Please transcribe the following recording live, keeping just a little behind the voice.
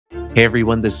Hey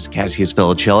everyone, this is Cassius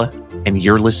Villacilla, and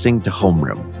you're listening to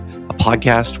Homeroom, a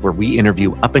podcast where we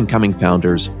interview up-and-coming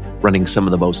founders running some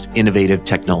of the most innovative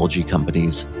technology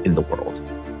companies in the world.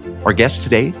 Our guest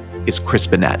today is Chris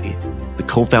Bonatti, the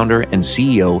co-founder and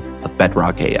CEO of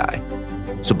Bedrock AI.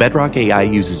 So Bedrock AI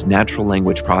uses natural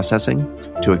language processing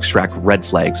to extract red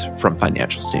flags from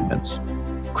financial statements.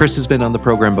 Chris has been on the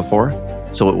program before,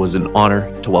 so it was an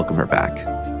honor to welcome her back.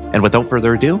 And without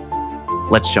further ado,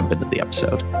 let's jump into the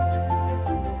episode.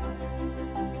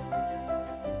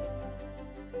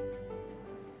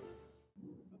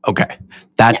 Okay,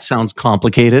 that sounds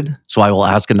complicated, so I will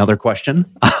ask another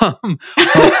question.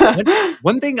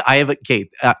 One thing I have,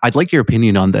 Kate, I'd like your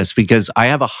opinion on this because I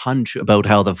have a hunch about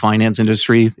how the finance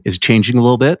industry is changing a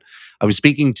little bit. I was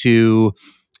speaking to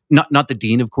not the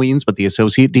dean of Queen's, but the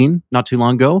associate dean not too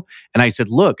long ago, and I said,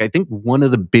 look, I think one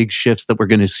of the big shifts that we're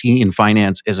going to see in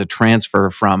finance is a transfer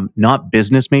from not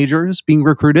business majors being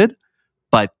recruited,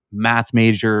 but math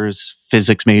majors,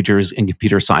 physics majors, and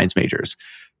computer science majors.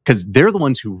 Because they're the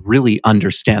ones who really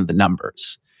understand the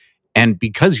numbers. And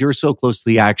because you're so close to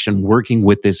the action working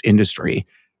with this industry,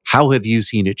 how have you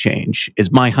seen it change?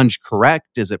 Is my hunch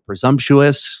correct? Is it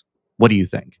presumptuous? What do you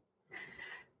think?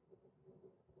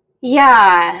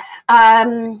 Yeah.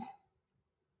 I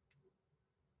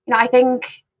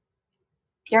think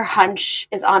your hunch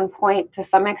is on point to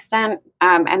some extent,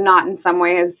 and not in some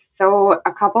ways. So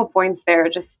a couple points there.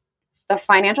 Just the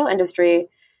financial industry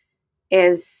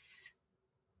is,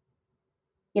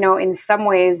 in some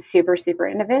ways, super, super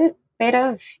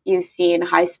innovative. You've seen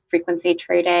high frequency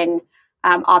trading,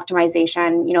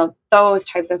 optimization, those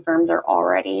types of firms are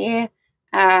already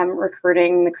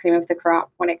recruiting the cream of the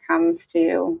crop when it comes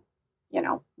to,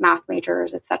 math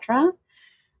majors, etc.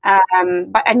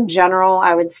 But in general,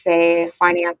 I would say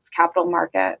finance, capital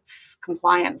markets,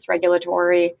 compliance,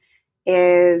 regulatory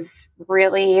is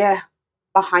really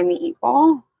behind the eight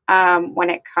ball when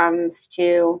it comes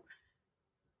to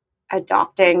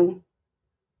adopting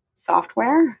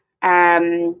software.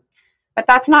 But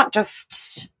that's not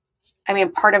just,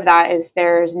 part of that is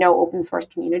there's no open source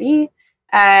community.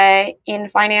 In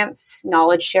finance,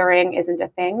 knowledge sharing isn't a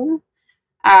thing.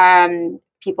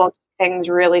 People keep things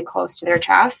really close to their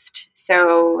chest.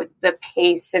 So the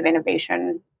pace of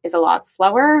innovation is a lot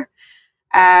slower.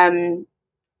 And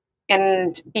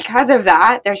because of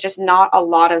that, there's just not a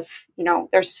lot of,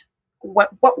 there's what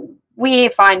we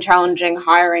find challenging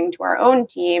hiring to our own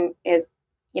team is,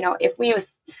 if we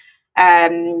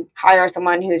hire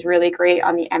someone who's really great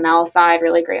on the ML side,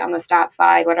 really great on the stat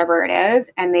side, whatever it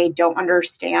is, and they don't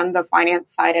understand the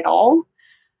finance side at all,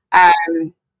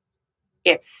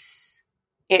 you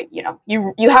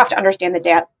have to understand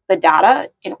the data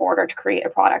in order to create a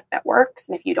product that works.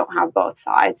 And if you don't have both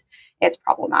sides, it's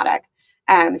problematic.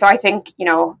 So I think,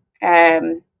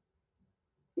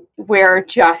 we're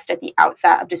just at the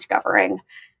outset of discovering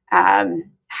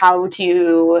how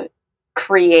to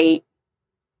create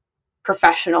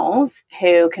professionals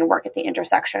who can work at the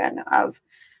intersection of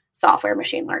software,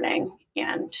 machine learning,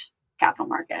 and capital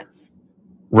markets.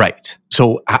 Right.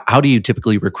 So how do you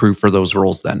typically recruit for those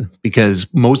roles then? Because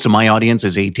most of my audience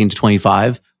is 18 to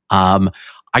 25. I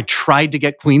tried to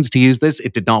get Queen's to use this.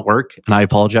 It did not work, and I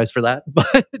apologize for that.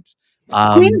 But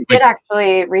Queen's did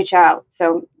actually reach out.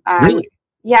 So really?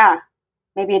 Yeah,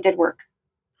 maybe it did work.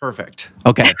 Perfect.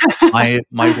 Okay. My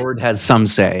word has some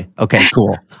say. Okay,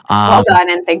 cool. Well done,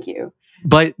 and thank you.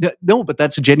 But no, but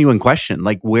that's a genuine question.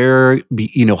 Like where,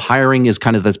 hiring is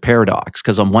kind of this paradox.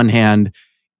 Because on one hand,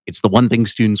 it's the one thing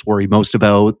students worry most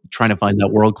about, trying to find that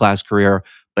world-class career.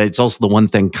 But it's also the one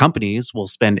thing companies will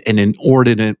spend an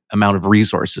inordinate amount of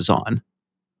resources on.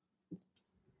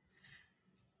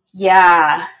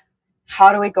 Yeah.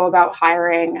 How do we go about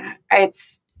hiring?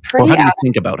 It's pretty. Or how do you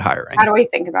think about hiring? How do we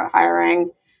think about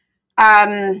hiring?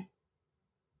 The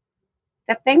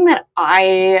thing that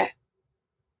I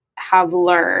have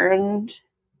learned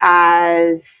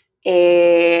as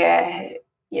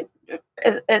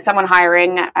someone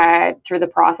hiring through the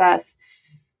process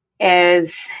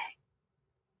is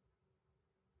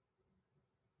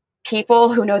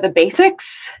people who know the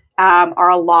basics are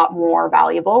a lot more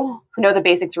valuable. Who know the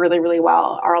basics really, really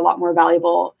well are a lot more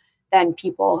valuable than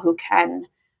people who can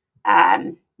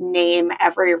name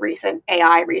every recent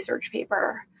AI research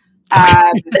paper.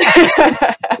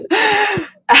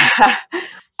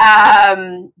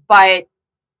 But,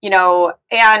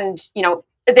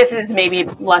 this is maybe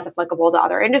less applicable to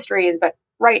other industries, but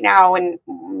right now,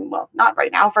 not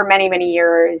right now, for many, many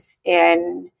years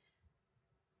in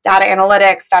data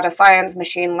analytics, data science,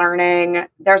 machine learning,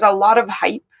 there's a lot of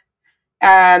hype.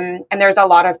 And there's a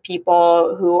lot of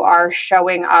people who are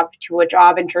showing up to a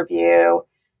job interview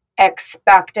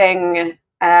expecting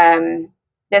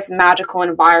this magical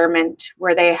environment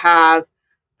where they have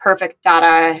perfect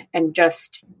data and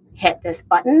just hit this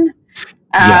button.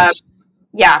 Yes.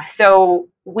 Yeah, so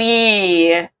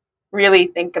we really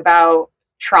think about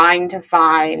trying to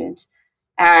find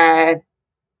the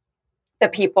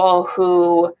people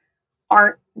who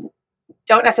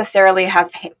don't necessarily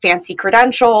have fancy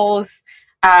credentials,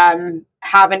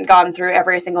 haven't gone through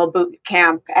every single boot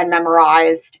camp and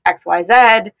memorized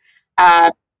XYZ,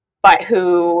 but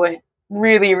who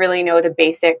really, really know the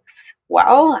basics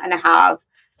well and have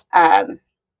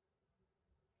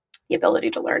the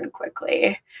ability to learn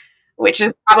quickly, which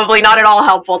is probably not at all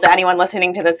helpful to anyone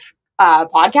listening to this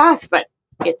podcast, but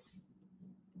it's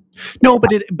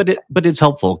but it's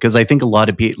helpful because I think a lot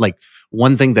of people, like,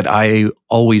 one thing that I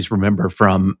always remember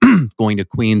from going to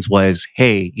Queen's was,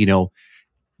 hey,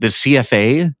 the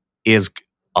CFA is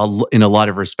in a lot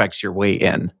of respects your way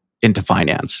into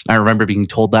finance. I remember being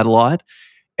told that a lot.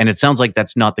 And it sounds like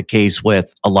that's not the case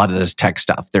with a lot of this tech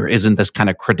stuff. There isn't this kind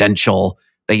of credential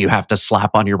that you have to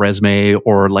slap on your resume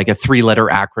or like a 3-letter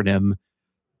acronym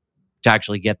to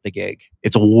actually get the gig.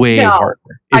 It's way harder.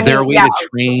 Is there a way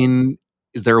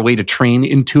to train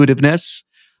intuitiveness?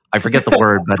 I forget the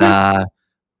word, but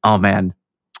oh man,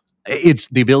 it's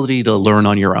the ability to learn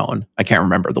on your own. I can't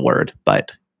remember the word,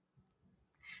 but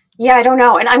yeah, I don't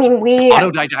know. And I mean,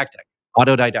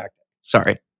 autodidactic.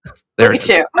 Sorry. There it is.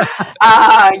 Too. Yeah,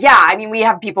 I mean, we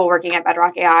have people working at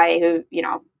Bedrock AI who,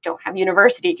 don't have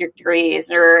university degrees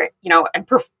or, and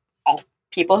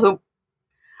people who,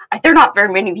 there are not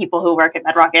very many people who work at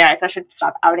Bedrock AI, so I should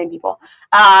stop outing people.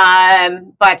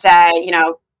 And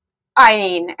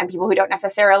people who don't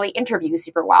necessarily interview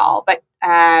super well. But,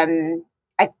 as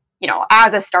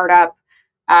a startup,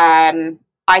 I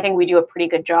think we do a pretty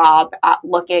good job at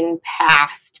looking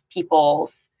past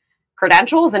people's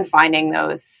credentials and finding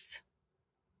those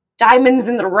diamonds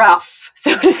in the rough,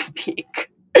 so to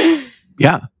speak.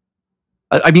 Yeah.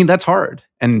 I mean, that's hard.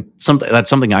 And that's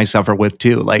something I suffer with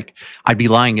too. Like, I'd be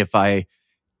lying if I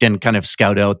didn't kind of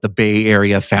scout out the Bay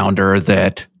Area founder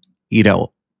that,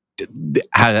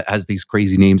 has these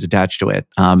crazy names attached to it.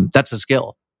 That's a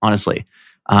skill, honestly.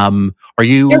 Are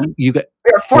you're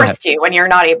forced to when you're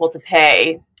not able to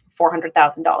pay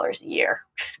 $400,000 a year.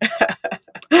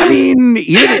 I mean,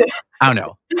 I don't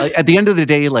know. At the end of the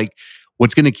day, like,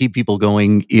 what's going to keep people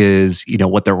going is,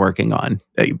 what they're working on.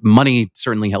 Money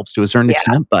certainly helps to a certain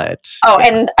extent, but...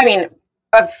 And I mean,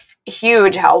 a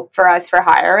huge help for us for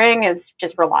hiring is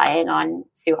just relying on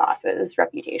Suhas's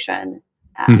reputation.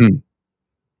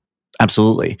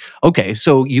 Absolutely. Okay,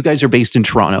 so you guys are based in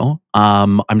Toronto.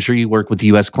 I'm sure you work with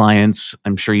U.S. clients.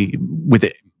 I'm sure with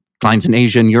clients in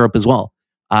Asia and Europe as well.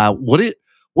 What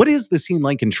is the scene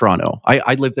like in Toronto?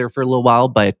 I lived there for a little while,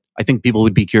 but I think people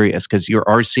would be curious because you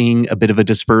are seeing a bit of a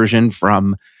dispersion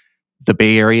from the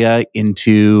Bay Area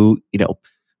into,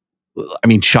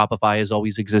 Shopify has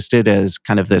always existed as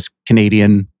kind of this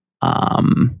Canadian,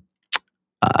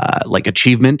 like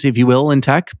achievement, if you will, in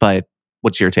tech. But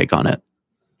what's your take on it?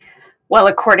 Well,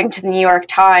 according to the New York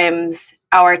Times,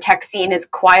 our tech scene is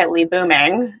quietly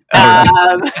booming. Yeah.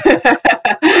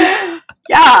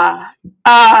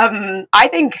 I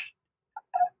think,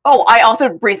 I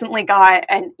also recently got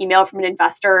an email from an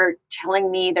investor telling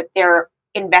me that they're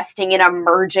investing in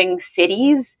emerging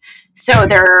cities. So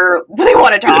they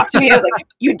want to talk to me. I was like,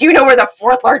 you do know we're the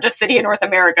 4th largest city in North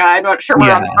America. I'm not sure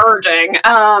we're emerging.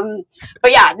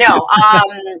 But yeah, no.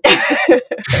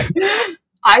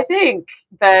 I think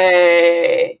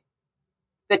the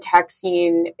tech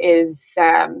scene is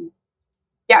going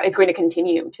to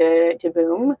continue to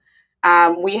boom.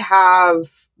 We have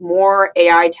more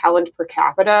AI talent per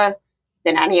capita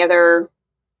than any other,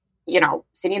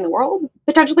 city in the world,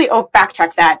 potentially. Oh, fact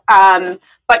check that.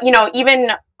 But,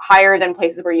 even higher than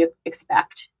places where you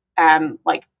expect,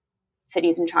 like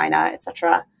cities in China,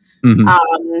 etc.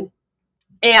 Mm-hmm.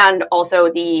 And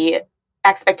also the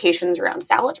expectations around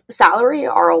salary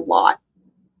are a lot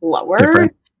lower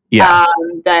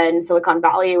than Silicon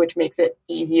Valley, which makes it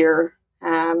easier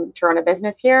to run a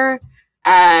business here.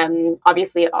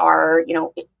 Obviously,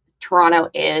 Toronto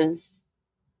is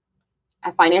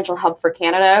a financial hub for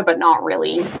Canada, but not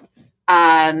really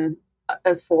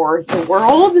for the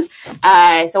world.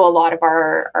 So a lot of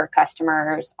our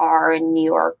customers are in New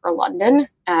York or London.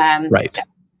 Right. So,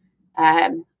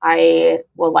 I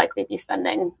will likely be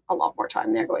spending a lot more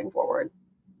time there going forward.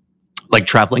 Like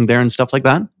traveling there and stuff like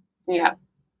that? Yeah.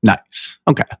 Nice.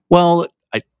 Okay. Well,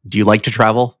 do you like to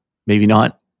travel? Maybe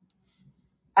not.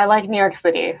 I like New York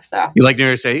City. So you like New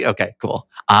York City? Okay, cool.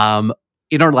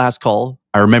 In our last call,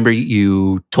 I remember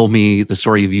you told me the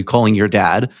story of you calling your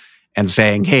dad and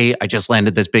saying, hey, I just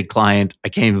landed this big client. I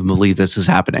can't even believe this is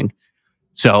happening.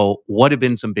 So what have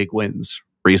been some big wins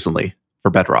recently for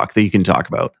Bedrock that you can talk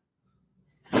about?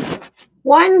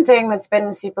 One thing that's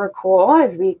been super cool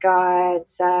is we got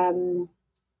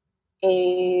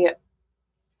a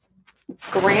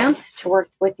grant to work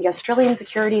with the Australian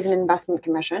Securities and Investment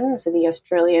Commission, so the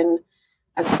Australian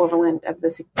equivalent of the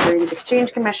Securities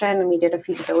Exchange Commission, and we did a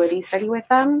feasibility study with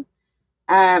them.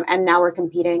 And now we're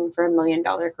competing for $1 million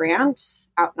grant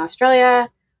out in Australia.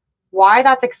 Why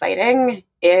that's exciting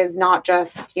is not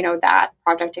just, that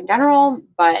project in general,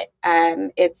 but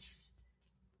it's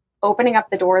opening up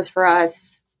the doors for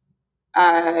us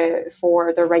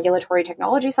for the regulatory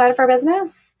technology side of our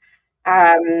business,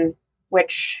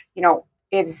 which,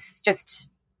 is just,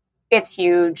 it's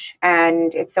huge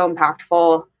and it's so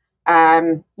impactful.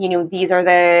 These are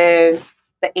the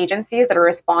agencies that are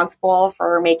responsible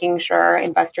for making sure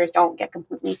investors don't get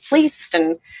completely fleeced.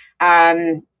 And,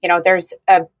 there's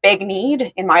a big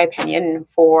need, in my opinion,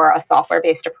 for a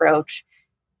software-based approach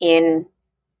in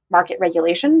market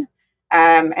regulation.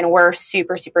 And we're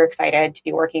super, super excited to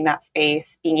be working that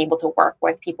space, being able to work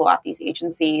with people at these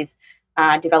agencies,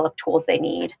 develop tools they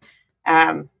need.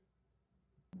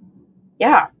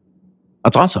 Yeah.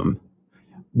 That's awesome.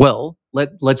 Well,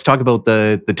 let's talk about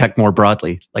the tech more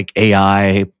broadly, like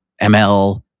AI,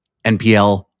 ML,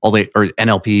 NPL, or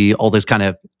NLP, all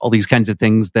these kinds of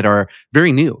things that are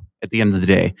very new at the end of the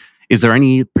day. Is there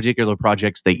any particular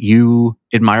projects that you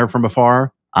admire from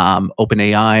afar?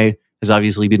 OpenAI has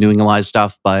obviously been doing a lot of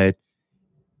stuff, but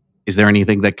is there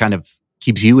anything that kind of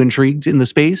keeps you intrigued in the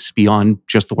space beyond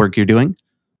just the work you're doing?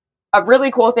 A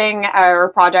really cool thing or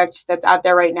project that's out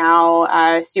there right now,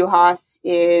 Suhas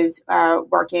is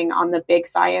working on the Big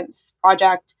Science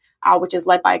project, which is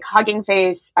led by Hugging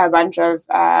Face. A bunch of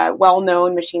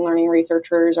well-known machine learning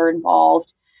researchers are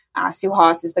involved.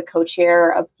 Suhas is the co-chair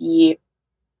of the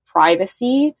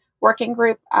privacy working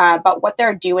group. But what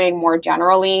they're doing more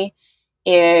generally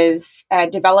is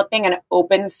developing an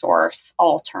open source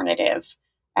alternative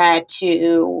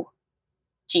to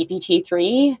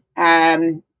GPT-3.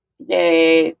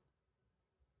 They've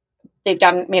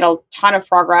made a ton of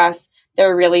progress.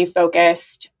 They're really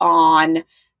focused on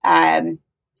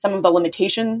some of the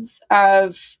limitations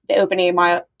of the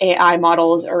OpenAI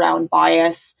models around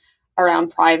bias,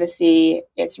 around privacy.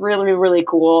 It's really, really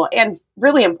cool and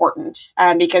really important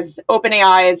because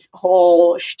OpenAI's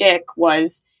whole shtick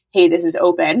was, hey, this is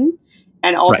open.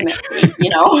 And ultimately,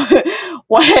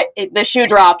 right. The shoe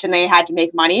dropped and they had to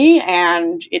make money,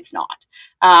 and it's not.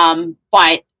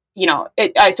 But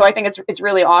so I think it's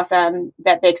really awesome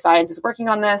that Big Science is working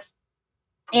on this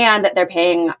and that they're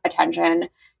paying attention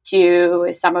to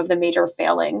some of the major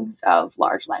failings of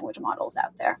large language models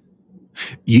out there.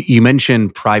 You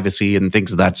mentioned privacy and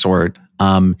things of that sort.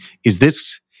 Is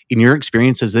this, in your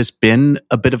experience, has this been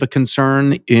a bit of a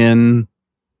concern in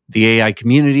the AI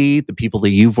community, the people that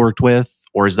you've worked with,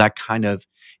 or is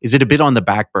it a bit on the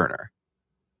back burner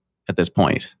at this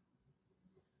point?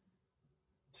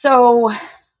 So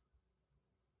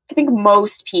I think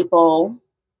most people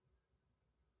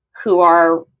who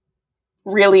are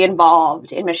really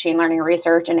involved in machine learning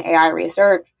research and AI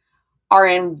research are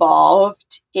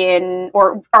involved in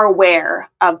or are aware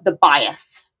of the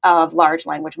bias of large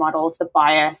language models, the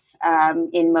bias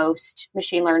in most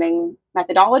machine learning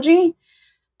methodology.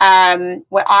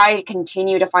 What I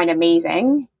continue to find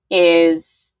amazing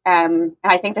is, and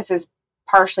I think this is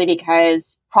partially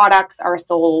because products are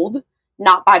sold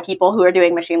not by people who are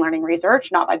doing machine learning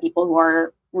research, not by people who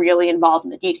are really involved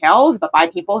in the details, but by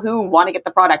people who want to get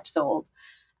the product sold.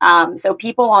 So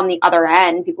people on the other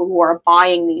end, people who are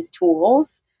buying these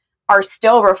tools, are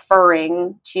still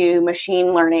referring to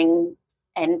machine learning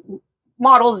and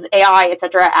models, AI, et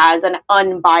cetera, as an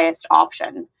unbiased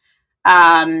option.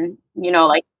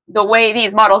 Like the way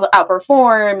these models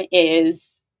outperform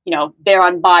is, they're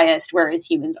unbiased, whereas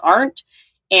humans aren't.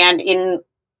 And in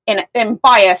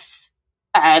bias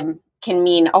can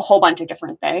mean a whole bunch of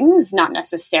different things, not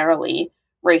necessarily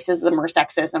racism or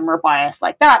sexism or bias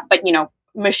like that. But,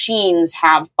 machines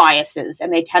have biases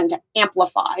and they tend to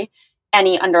amplify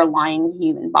any underlying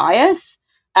human bias.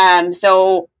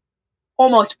 So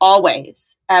almost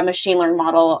always a machine learning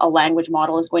model, a language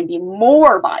model is going to be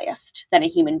more biased than a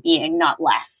human being, not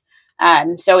less.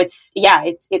 So it's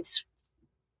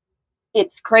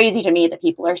crazy to me that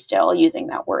people are still using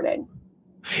that wording.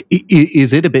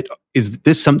 Is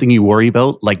this something you worry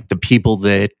about? Like the people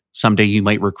that someday you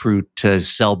might recruit to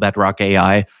sell Bedrock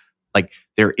AI? Like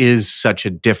there is such a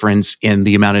difference in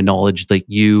the amount of knowledge that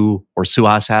you or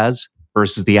Suhas has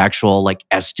versus the actual like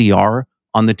SDR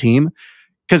on the team.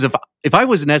 Because if I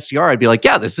was an SDR, I'd be like,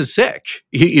 yeah, this is sick.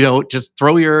 Just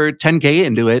throw your 10K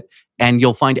into it and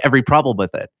you'll find every problem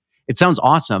with it. It sounds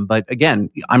awesome. But again,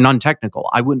 I'm non-technical.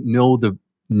 I wouldn't know the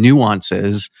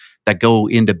nuances that go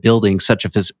into building such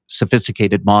a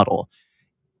sophisticated model.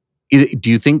 Do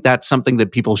you think that's something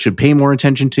that people should pay more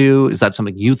attention to? Is that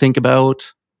something you think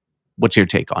about? What's your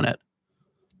take on it?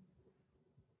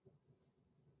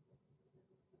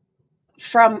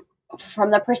 From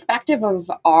the perspective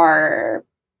of our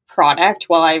product,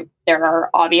 there are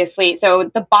obviously, so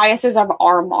the biases of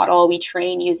our model, we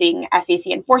train using SEC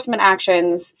enforcement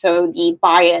actions. So the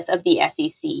bias of the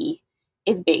SEC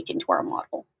is baked into our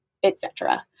model,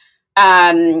 etc.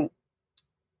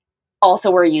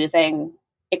 Also, we're using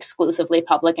exclusively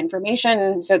public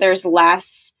information. So there's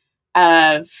less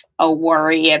of a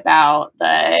worry about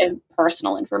the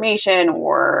personal information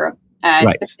or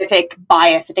specific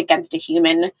bias against a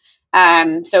human.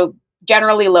 So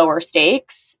generally lower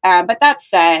stakes. But that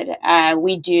said,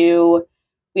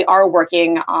 we are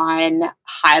working on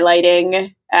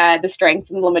highlighting the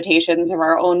strengths and limitations of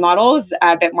our own models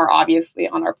a bit more obviously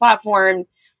on our platform.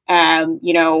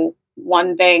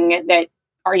 One thing that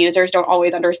our users don't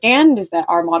always understand is that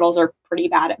our models are pretty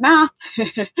bad at math.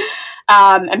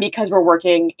 And because we're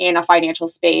working in a financial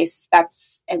space,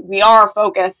 and we are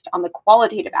focused on the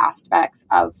qualitative aspects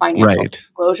of financial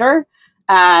disclosure.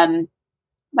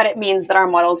 But it means that our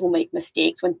models will make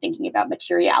mistakes when thinking about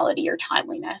materiality or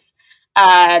timeliness.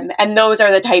 And those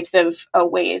are the types of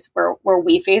ways where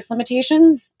we face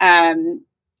limitations. And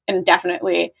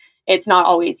definitely, it's not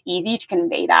always easy to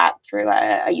convey that through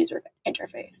a user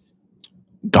interface.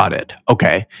 Got it.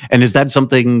 Okay. And is that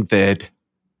something that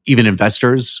even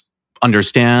investors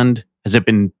understand? Has it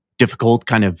been difficult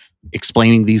kind of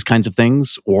explaining these kinds of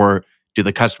things? Or do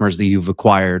the customers that you've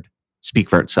acquired speak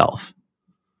for itself?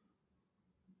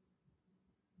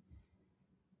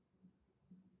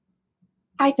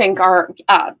 I think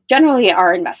generally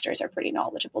our investors are pretty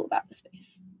knowledgeable about the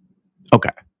space. Okay.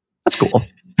 That's cool.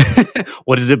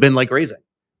 What has it been like raising?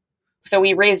 So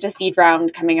we raised a seed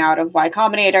round coming out of Y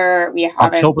Combinator.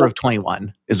 October of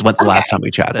 21 is what the last time we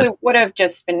chatted. So we would have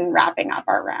just been wrapping up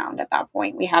our round at that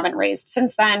point. We haven't raised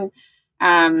since then.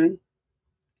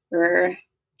 We're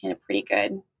in a pretty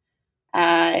good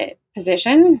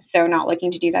position, so not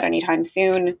looking to do that anytime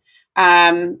soon.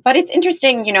 But it's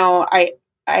interesting,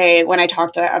 when I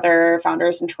talk to other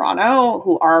founders in Toronto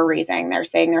who are raising, they're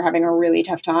saying they're having a really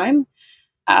tough time.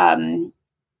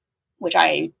 Which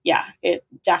I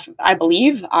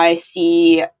believe. I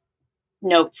see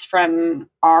notes from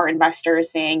our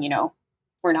investors saying,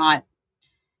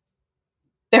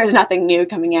 there's nothing new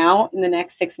coming out in the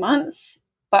next 6 months,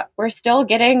 but we're still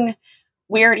getting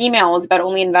weird emails about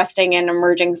only investing in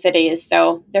emerging cities.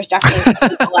 So there's definitely some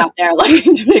people out there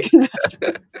looking to make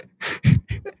investments.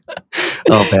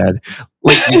 Oh, bad.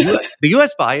 Like the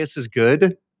US bias is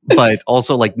good, but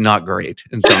also like not great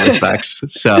in some respects.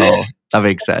 So that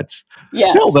makes sense.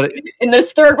 Yes. No, but in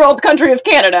this third world country of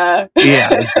Canada.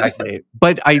 Yeah, exactly.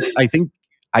 But I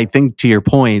think to your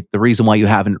point, the reason why you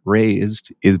haven't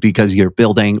raised is because you're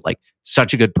building like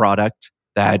such a good product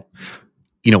that,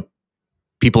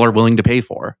 people are willing to pay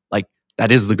for. Like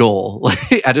that is the goal.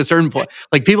 At a certain point,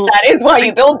 like people. That is why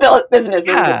you build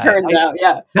businesses. It turns out,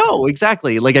 yeah. No,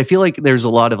 exactly. Like I feel like there's a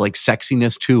lot of like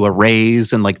sexiness to a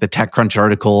raise and like the TechCrunch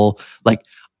article. Like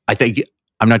I think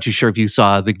I'm not too sure if you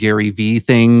saw the Gary Vee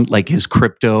thing. Like his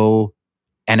crypto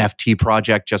NFT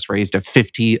project just raised a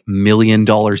 $50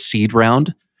 million seed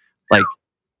round. Like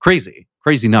crazy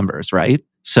numbers, right?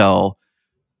 So.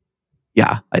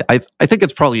 Yeah, I think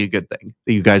it's probably a good thing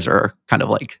that you guys are kind of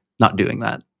like not doing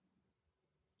that.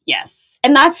 Yes.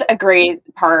 And that's a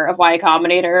great part of Y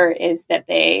Combinator is that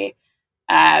they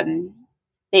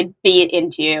beat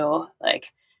into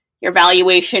like your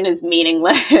valuation is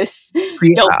meaningless.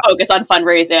 Yeah. Don't focus on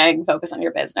fundraising, focus on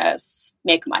your business,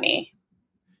 make money.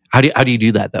 How do you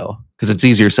do that though? Because it's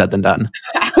easier said than done.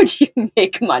 How do you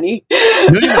make money?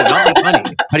 No, not make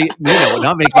money.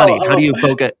 Not make money. How do you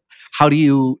focus? How do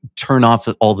you turn off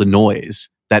all the noise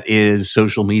that is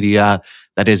social media,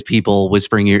 that is people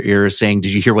whispering in your ear saying,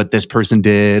 did you hear what this person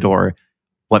did or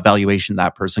what valuation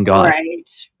that person got?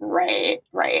 Right.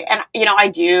 And, I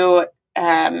do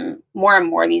more and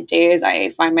more these days, I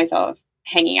find myself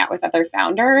hanging out with other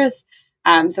founders.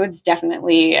 So it's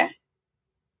definitely,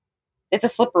 it's a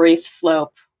slippery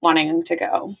slope wanting to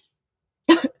go.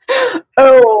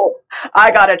 Oh,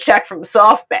 I got a check from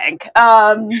SoftBank.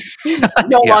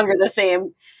 No longer the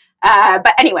same.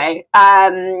 But anyway,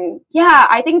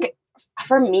 I think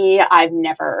for me, I've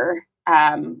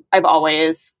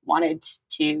always wanted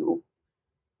to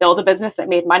build a business that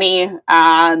made money.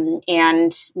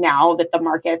 And now that the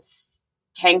market's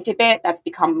tanked a bit, that's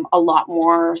become a lot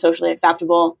more socially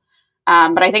acceptable.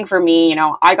 But I think for me,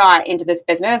 I got into this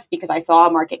business because I saw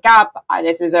a market gap.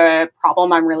 This is a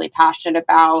problem I'm really passionate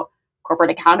about.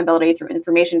 Corporate accountability through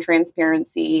information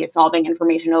transparency, solving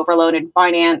information overload in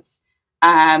finance.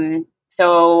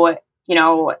 So,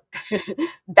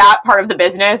 that part of the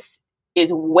business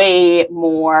is way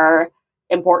more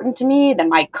important to me than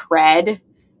my cred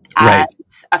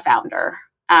as a founder.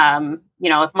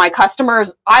 If my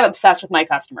customers, I'm obsessed with my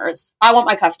customers. I want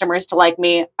my customers to like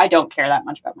me. I don't care that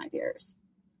much about my peers.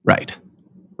 Right.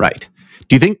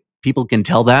 Do you think people can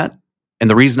tell that? And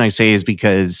the reason I say is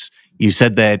because you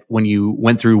said that when you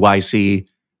went through YC,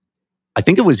 I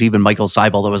think it was even Michael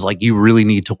Seibel that was like, you really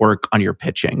need to work on your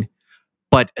pitching.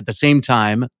 But at the same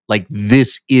time, like,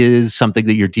 this is something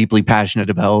that you're deeply passionate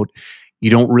about. You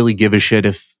don't really give a shit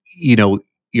if,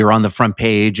 you're on the front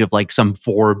page of like some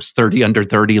Forbes 30 under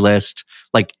 30 list.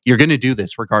 Like, you're going to do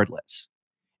this regardless.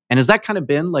 And has that kind of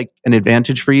been like an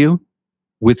advantage for you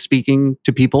with speaking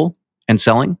to people and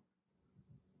selling?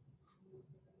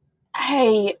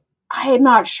 I'm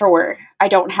not sure. I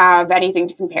don't have anything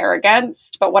to compare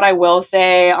against. But what I will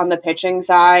say on the pitching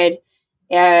side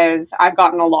is I've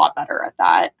gotten a lot better at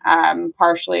that,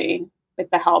 partially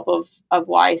with the help of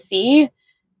YC.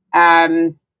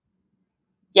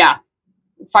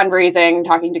 Fundraising,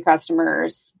 talking to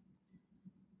customers.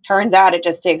 Turns out it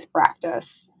just takes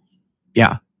practice.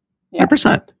 Yeah.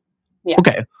 100%. Yeah.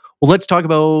 Okay. Well, let's talk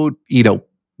about,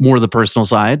 more of the personal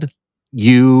side.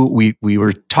 We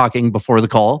were talking before the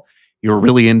call. You're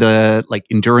really into like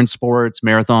endurance sports,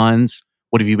 marathons.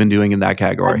 What have you been doing in that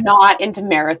category? I'm not into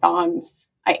marathons.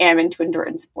 I am into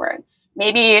endurance sports.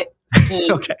 Maybe ski,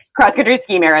 cross-country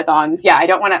ski marathons. Yeah, I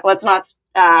don't want to, let's not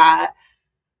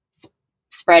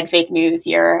spread fake news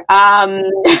here. I've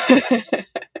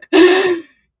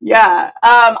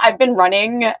been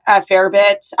running a fair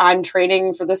bit. I'm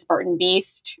training for the Spartan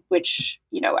Beast, which,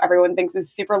 everyone thinks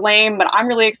is super lame, but I'm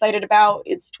really excited about.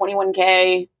 It's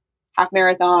 21K half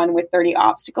marathon with 30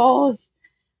 obstacles.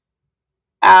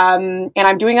 And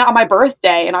I'm doing it on my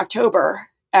birthday in October.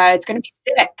 It's going to be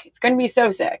sick. It's going to be so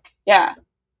sick. Yeah.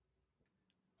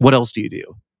 What else do you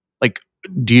do?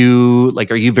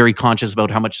 Are you very conscious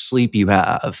about how much sleep you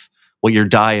have, what your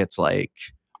diet's like?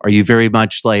 Are you very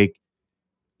much like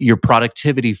you're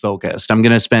productivity focused? I'm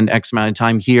going to spend X amount of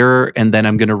time here and then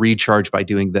I'm going to recharge by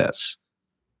doing this.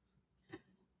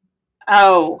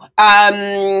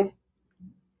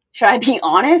 Should I be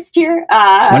honest here?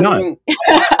 Why not?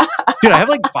 Dude, I have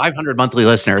like 500 monthly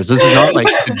listeners. This is not like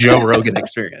the Joe Rogan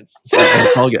experience. So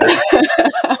it's all good.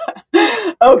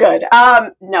 Oh, good.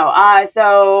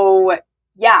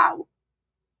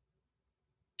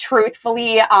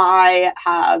 Truthfully, I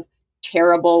have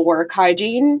terrible work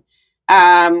hygiene,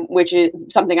 which is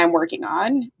something I'm working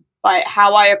on. But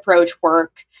how I approach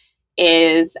work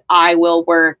is I will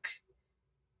work,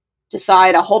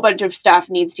 decide a whole bunch of stuff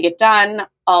needs to get done.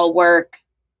 I'll work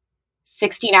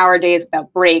 16-hour days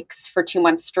without breaks for 2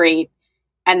 months straight,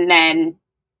 and then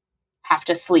have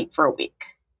to sleep for a week.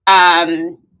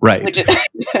 Right. Which is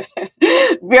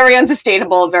very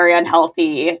unsustainable, very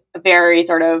unhealthy, very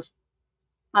sort of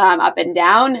up and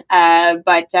down.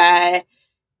 But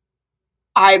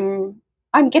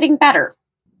I'm getting better.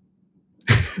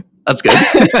 That's good.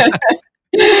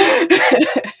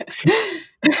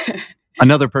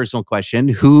 Another personal question.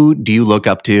 Who do you look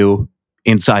up to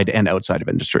inside and outside of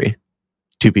industry?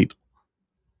 2 people.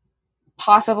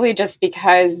 Possibly just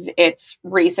because it's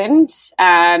recent.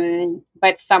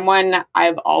 But someone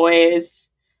I've always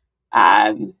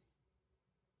been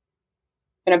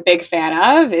a big fan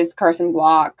of is Carson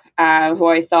Block, who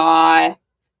I saw.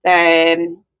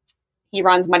 He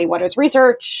runs Muddy Waters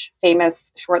Research,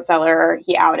 famous short seller.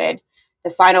 He outed the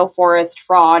Sino-Forest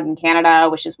fraud in Canada,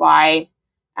 which is why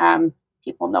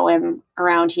people know him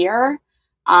around here.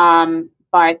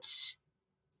 But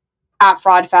at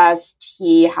FraudFest,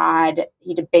 he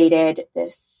debated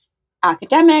this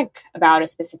academic about a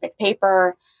specific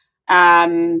paper.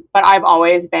 But I've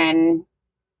always been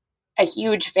a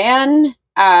huge fan.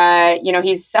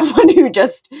 He's someone who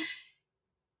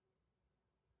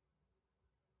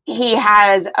he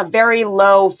has a very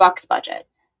low fucks budget.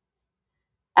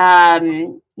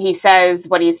 He says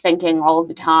what he's thinking all of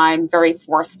the time, very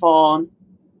forceful.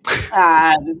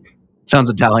 Sounds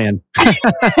Italian.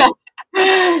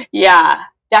 Yeah,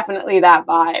 definitely that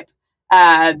vibe.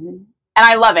 And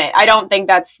I love it. I don't think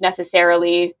that's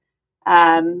necessarily,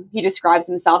 he describes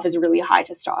himself as really high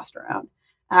testosterone.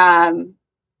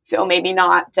 So maybe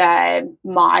not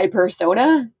my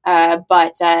persona,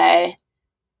 but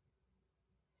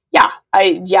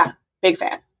Big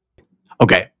fan.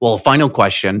 Okay. Well, final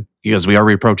question, because we are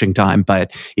approaching time,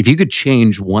 but if you could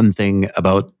change one thing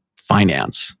about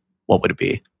finance, what would it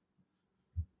be?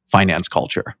 Finance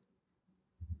culture.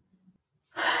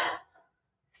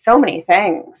 So many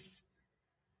things.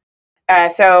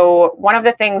 So one of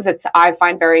the things that I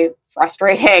find very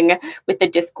frustrating with the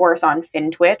discourse on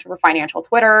FinTwit or financial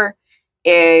Twitter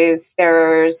is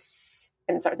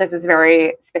and so this is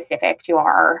very specific to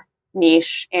our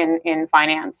niche in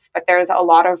finance, but there's a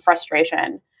lot of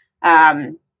frustration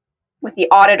with the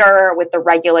auditor, with the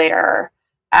regulator,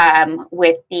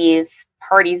 with these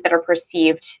parties that are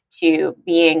perceived to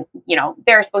being,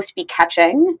 they're supposed to be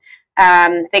catching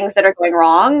things that are going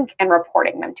wrong and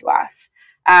reporting them to us.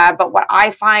 But what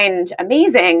I find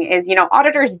amazing is,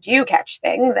 auditors do catch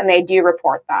things and they do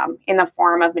report them in the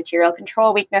form of material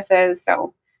control weaknesses.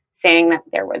 So saying that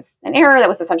there was an error that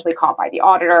was essentially caught by the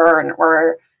auditor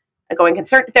or a going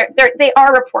concern, they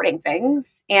are reporting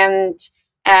things. And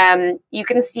you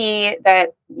can see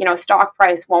that, stock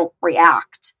price won't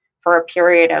react for a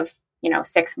period of,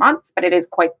 6 months, but it is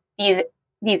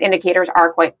these indicators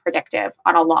are quite predictive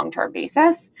on a long-term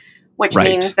basis, which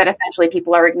means that essentially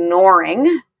people are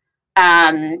ignoring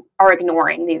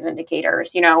these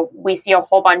indicators. We see a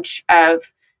whole bunch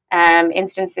of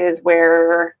instances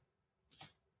where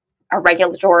a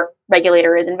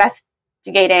regulator is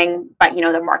investigating, but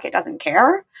the market doesn't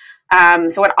care.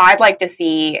 So what I'd like to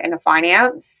see in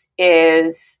finance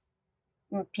is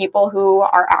people who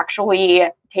are actually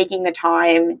taking the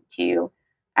time to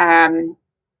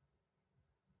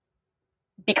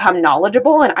become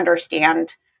knowledgeable and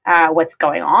understand what's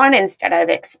going on instead of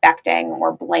expecting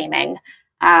or blaming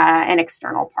an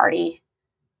external party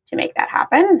to make that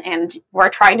happen. And we're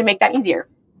trying to make that easier.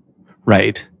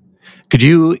 Right. Could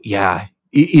you,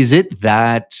 is it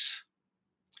that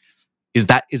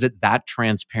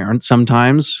transparent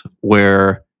sometimes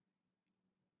where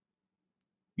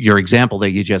your example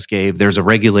that you just gave, there's a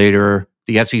regulator,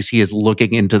 the SEC is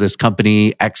looking into this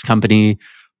company, X company,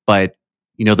 but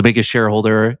the biggest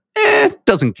shareholder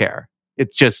doesn't care.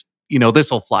 It's just,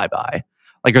 this will fly by.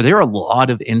 Like, are there a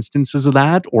lot of instances of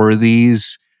that? Or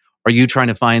are you trying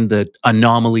to find the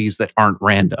anomalies that aren't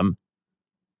random?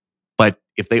 But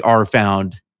if they are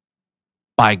found,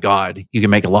 by God, you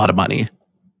can make a lot of money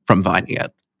from finding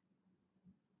it.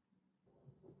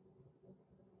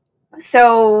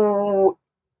 So,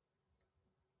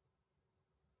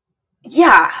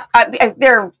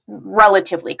 they're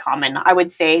relatively common. I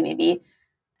would say maybe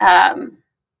 7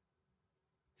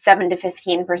 to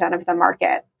 15% of the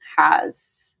market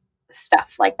has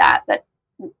stuff like that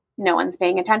no one's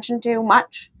paying attention to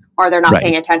much, or they're not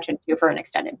paying attention to for an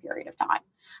extended period of time.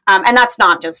 And that's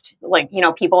not just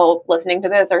people listening to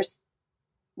this are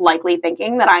likely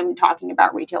thinking that I'm talking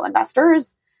about retail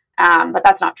investors, but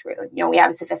that's not true. We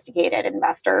have sophisticated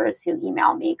investors who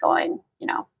email me going,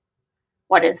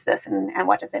 what is this and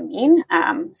what does it mean?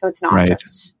 So it's not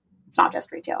just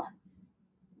retail.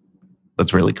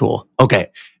 That's really cool. Okay.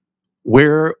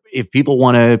 If people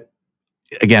want to,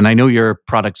 again, I know your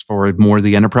product's for more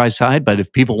the enterprise side, but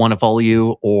if people want to follow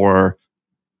you or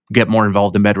get more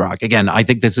involved in Bedrock, again, I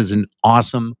think this is an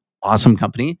awesome, awesome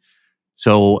company.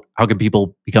 So how can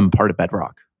people become part of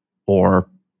Bedrock or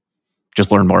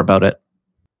just learn more about it?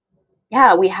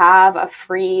 Yeah, we have a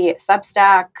free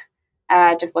Substack.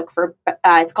 Just look for,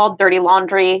 it's called Dirty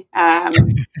Laundry, but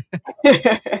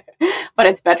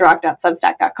it's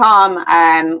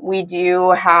bedrock.substack.com. We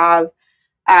do have,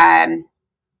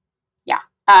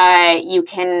 you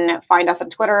can find us on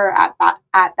Twitter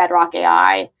at Bedrock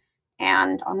AI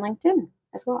and on LinkedIn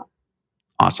as well.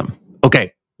 Awesome.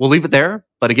 Okay, we'll leave it there.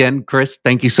 But again, Chris,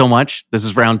 thank you so much. This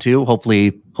is round 2.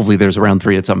 Hopefully there's a round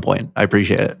 3 at some point. I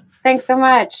appreciate it. Thanks so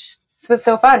much. This was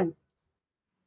so fun.